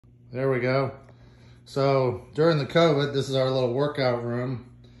There we go. So during the COVID, this is our little workout room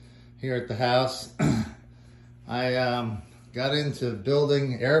here at the house. I got into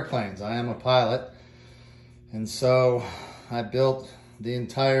building airplanes. I am a pilot. And so I built the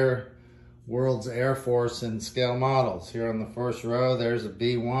entire world's Air Force in scale models. Here on the first row, there's a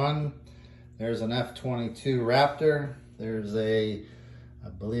B-1. There's an F-22 Raptor. There's a, I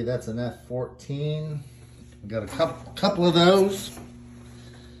believe that's an F-14. We got a couple of those.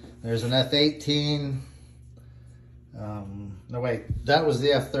 There's an F-18. No wait, that was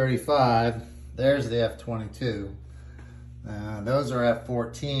the F-35. There's the F-22. Those are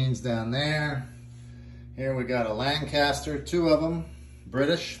F-14s down there. Here we got a Lancaster, two of them,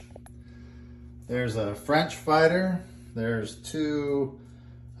 British. There's a French fighter. There's two,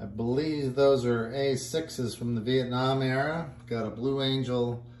 I believe those are A-6s from the Vietnam era. Got a Blue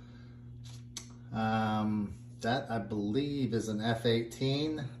Angel. That I believe is an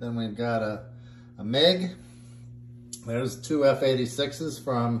F-18. Then we've got a MiG. There's two F-86s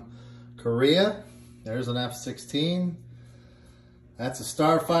from Korea. There's an F-16. That's a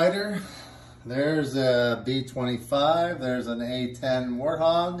Starfighter. There's a B-25. There's an A-10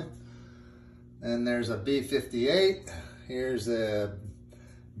 Warthog. And there's a B-58. Here's a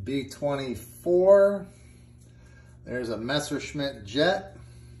B-24. There's a Messerschmitt jet.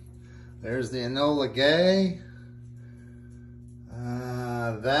 There's the Enola Gay.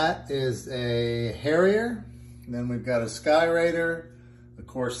 That is a Harrier. Then we've got a Sky Raider, a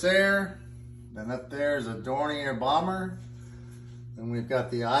Corsair. Then up there is a Dornier bomber. Then we've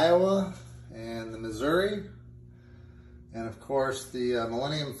got the Iowa and the Missouri. And of course the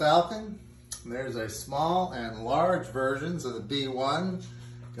Millennium Falcon. There's a small and large versions of the B-1.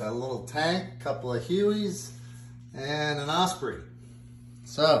 Got a little tank, a couple of Hueys, and an Osprey.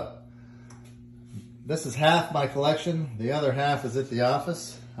 So, this is half my collection. The other half is at the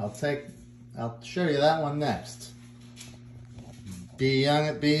office. I'll show you that one next. Be Young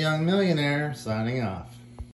at Be Young Millionaire, signing off.